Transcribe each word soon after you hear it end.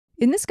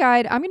In this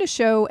guide, I'm going to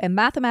show a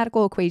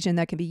mathematical equation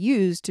that can be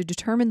used to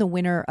determine the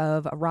winner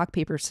of a rock,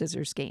 paper,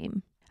 scissors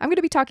game. I'm going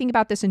to be talking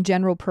about this in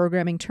general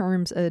programming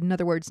terms, in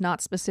other words,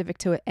 not specific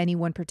to any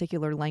one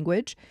particular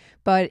language.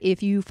 But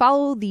if you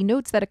follow the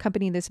notes that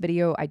accompany this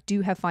video, I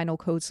do have final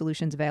code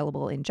solutions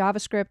available in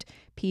JavaScript,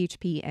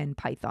 PHP, and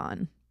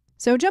Python.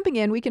 So jumping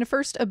in, we can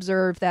first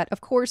observe that,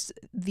 of course,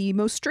 the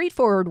most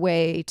straightforward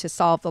way to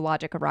solve the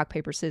logic of rock,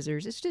 paper,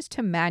 scissors is just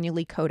to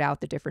manually code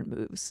out the different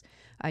moves.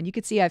 And you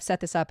can see I've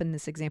set this up in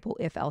this example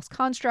if-else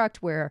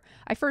construct where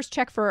I first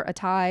check for a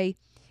tie,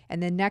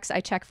 and then next I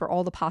check for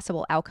all the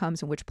possible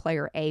outcomes in which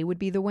player A would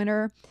be the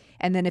winner.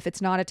 And then if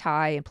it's not a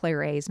tie and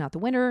player A is not the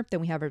winner, then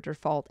we have a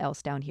default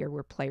else down here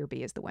where player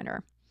B is the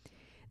winner.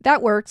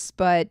 That works,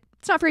 but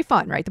it's not very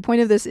fun, right? The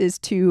point of this is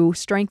to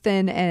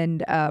strengthen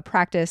and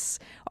practice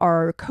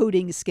our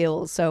coding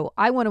skills. So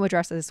I want to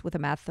address this with a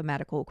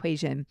mathematical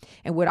equation.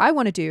 And what I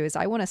want to do is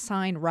I want to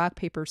assign rock,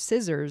 paper,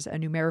 scissors a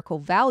numerical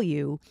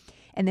value,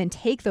 and then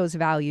take those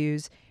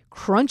values,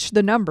 crunch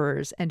the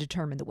numbers, and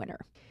determine the winner.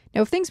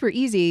 Now, if things were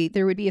easy,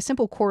 there would be a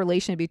simple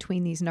correlation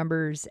between these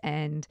numbers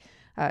and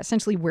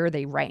essentially where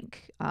they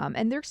rank.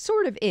 And there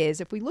sort of is.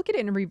 If we look at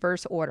it in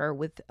reverse order,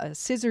 with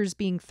scissors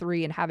being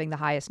 3 and having the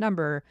highest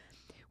number,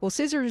 well,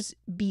 scissors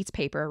beats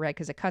paper, right,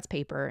 because it cuts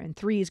paper, and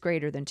 3 is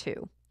greater than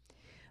 2.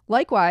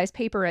 Likewise,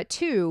 paper at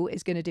 2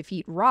 is going to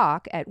defeat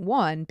rock at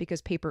 1 because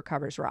paper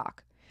covers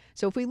rock.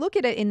 So if we look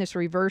at it in this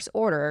reverse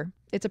order,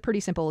 it's a pretty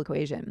simple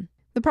equation.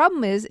 The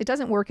problem is it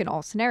doesn't work in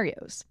all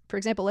scenarios. For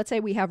example, let's say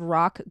we have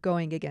rock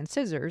going against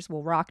scissors.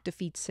 Well, rock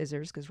defeats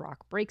scissors because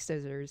rock breaks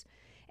scissors.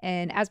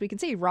 And as we can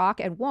see, rock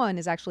at 1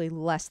 is actually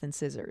less than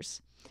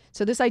scissors.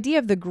 So this idea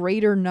of the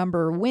greater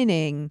number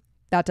winning,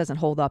 that doesn't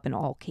hold up in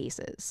all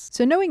cases.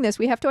 So knowing this,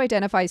 we have to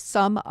identify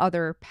some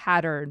other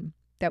pattern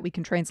that we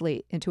can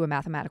translate into a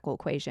mathematical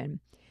equation.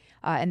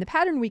 And the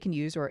pattern we can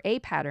use, or a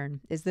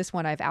pattern, is this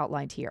one I've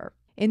outlined here.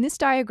 In this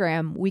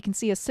diagram, we can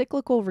see a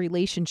cyclical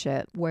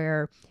relationship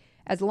where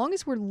as long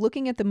as we're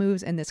looking at the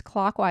moves in this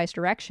clockwise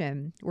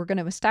direction, we're going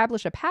to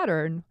establish a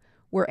pattern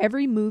where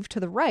every move to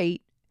the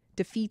right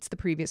defeats the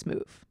previous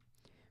move.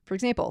 For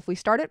example, if we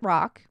start at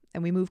rock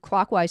and we move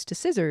clockwise to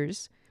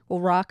scissors,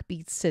 well, rock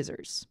beats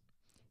scissors.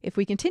 If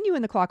we continue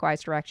in the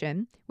clockwise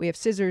direction, we have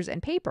scissors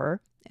and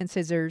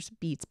scissors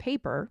beats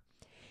paper.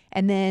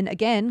 And then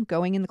again,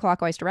 going in the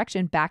clockwise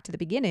direction back to the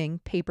beginning,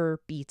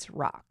 paper beats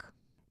rock.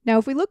 Now,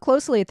 if we look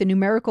closely at the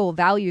numerical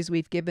values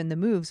we've given the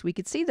moves, we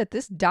could see that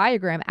this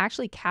diagram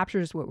actually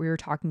captures what we were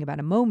talking about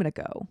a moment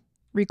ago.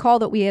 Recall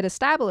that we had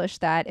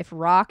established that if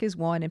rock is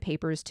 1 and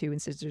paper is 2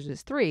 and scissors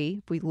is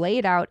 3, if we lay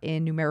it out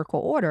in numerical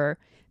order,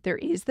 there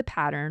is the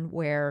pattern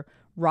where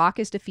rock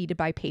is defeated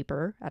by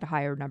paper at a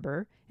higher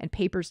number and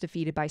paper is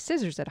defeated by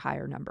scissors at a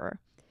higher number.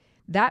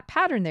 That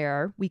pattern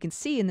there, we can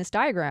see in this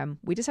diagram,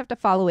 we just have to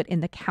follow it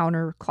in the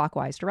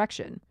counterclockwise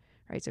direction,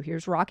 right? So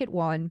here's rock at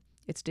 1,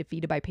 it's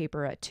defeated by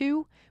paper at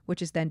 2,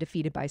 which is then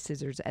defeated by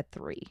scissors at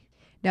 3.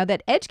 Now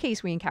that edge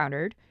case we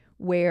encountered,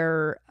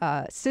 where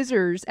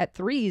scissors at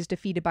 3 is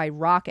defeated by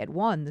rock at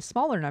 1, the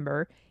smaller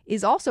number,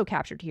 is also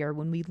captured here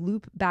when we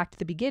loop back to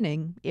the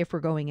beginning if we're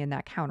going in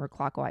that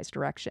counterclockwise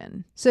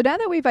direction. So now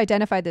that we've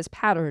identified this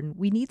pattern,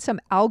 we need some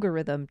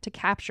algorithm to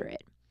capture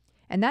it.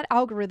 And that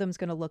algorithm is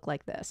going to look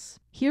like this.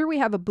 Here we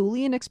have a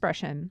Boolean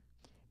expression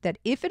that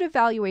if it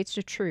evaluates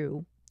to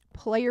true,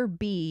 player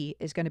B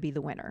is going to be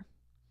the winner.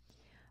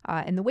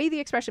 And the way the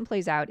expression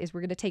plays out is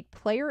we're going to take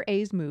player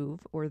A's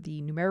move, or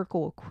the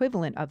numerical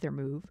equivalent of their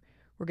move,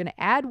 we're going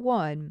to add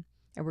 1,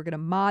 and we're going to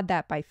mod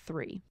that by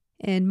 3.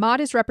 And mod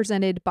is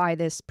represented by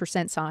this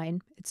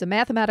 %. It's a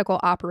mathematical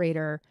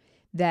operator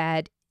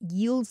that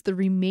yields the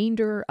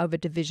remainder of a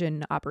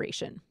division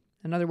operation.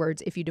 In other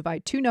words, if you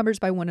divide two numbers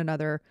by one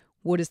another,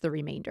 what is the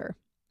remainder?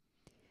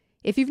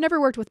 If you've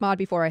never worked with mod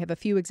before, I have a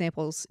few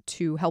examples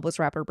to help us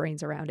wrap our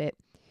brains around it.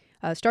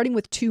 Starting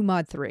with 2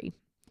 mod 3.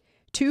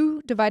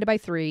 2 divided by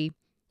 3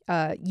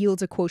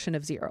 yields a quotient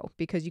of 0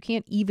 because you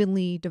can't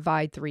evenly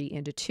divide 3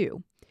 into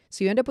 2.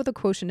 So you end up with a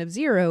quotient of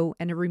 0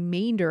 and a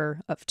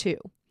remainder of 2.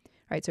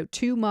 Right, so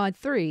 2 mod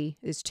 3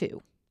 is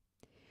 2.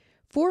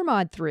 4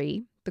 mod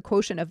 3, the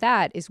quotient of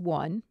that is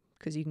 1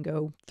 because you can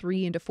go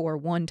 3 into 4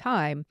 one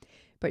time,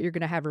 but you're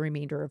going to have a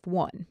remainder of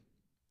 1.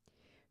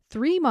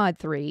 3 mod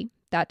 3,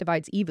 that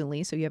divides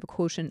evenly, so you have a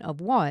quotient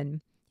of 1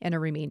 and a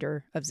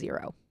remainder of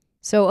 0.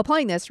 So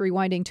applying this,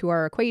 rewinding to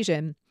our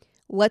equation,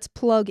 let's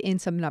plug in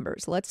some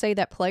numbers. Let's say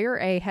that player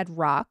A had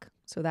rock,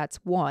 so that's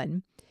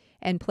 1,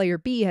 and player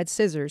B had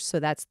scissors,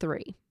 so that's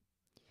 3.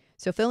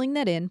 So filling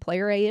that in,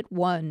 player A at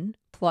 1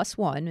 plus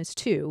 1 is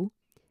 2,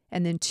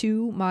 and then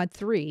 2 mod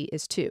 3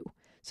 is 2.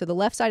 So the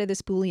left side of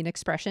this Boolean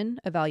expression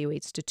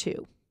evaluates to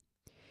 2.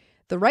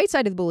 The right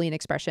side of the Boolean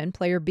expression,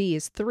 player B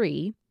is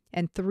 3,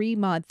 and 3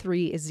 mod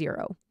 3 is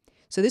 0.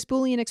 So this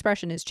Boolean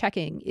expression is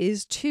checking,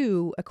 is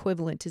 2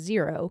 equivalent to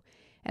 0?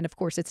 And of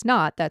course it's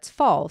not, that's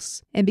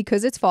false. And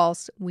because it's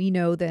false, we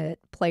know that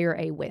player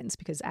A wins,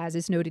 because as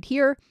is noted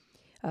here,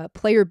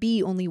 player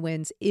B only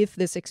wins if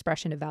this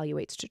expression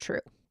evaluates to true.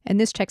 And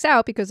this checks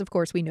out because, of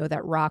course, we know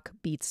that rock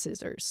beats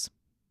scissors.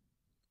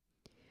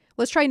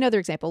 Let's try another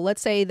example.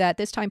 Let's say that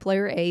this time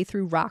player A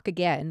threw rock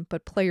again,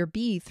 but player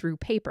B threw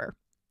paper.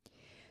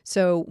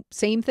 So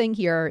same thing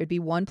here. It'd be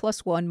 1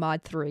 plus 1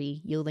 mod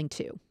 3 yielding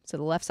 2. So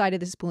the left side of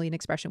this Boolean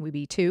expression would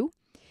be 2.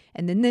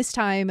 And then this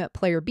time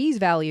player B's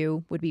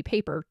value would be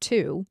paper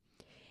 2.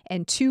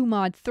 And 2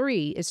 mod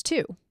 3 is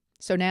 2.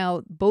 So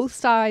now both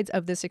sides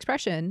of this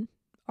expression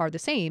are the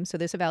same. So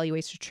this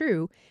evaluates to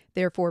true.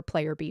 Therefore,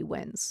 player B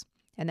wins.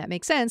 And that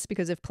makes sense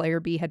because if player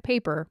B had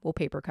paper, well,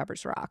 paper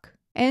covers rock.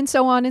 And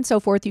so on and so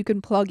forth. You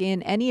can plug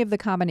in any of the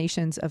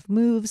combinations of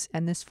moves,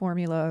 and this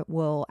formula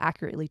will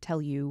accurately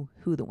tell you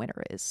who the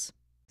winner is.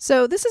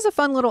 So this is a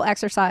fun little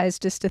exercise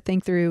just to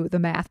think through the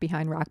math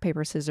behind rock,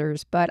 paper,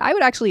 scissors. But I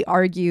would actually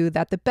argue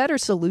that the better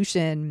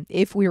solution,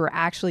 if we were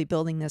actually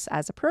building this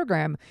as a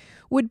program,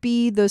 would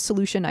be the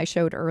solution I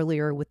showed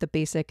earlier with the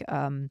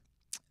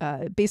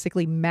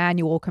basically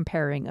manual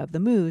comparing of the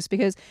moves,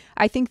 because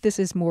I think this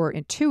is more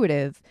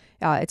intuitive.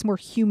 It's more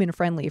human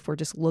friendly if we're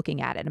just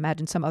looking at it.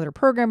 Imagine some other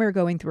programmer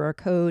going through our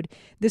code.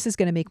 This is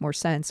going to make more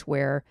sense,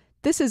 where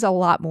this is a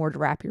lot more to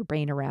wrap your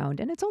brain around,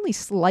 and it's only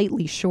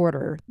slightly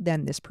shorter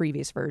than this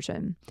previous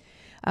version.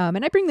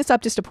 And I bring this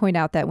up just to point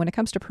out that when it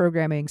comes to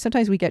programming,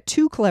 sometimes we get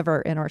too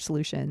clever in our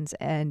solutions,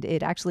 and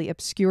it actually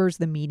obscures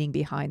the meaning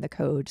behind the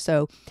code.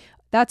 So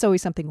that's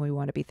always something we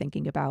want to be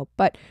thinking about.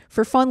 But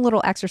for fun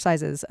little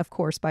exercises, of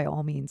course, by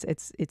all means,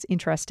 it's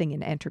interesting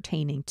and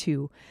entertaining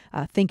to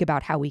think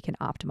about how we can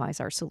optimize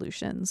our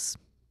solutions.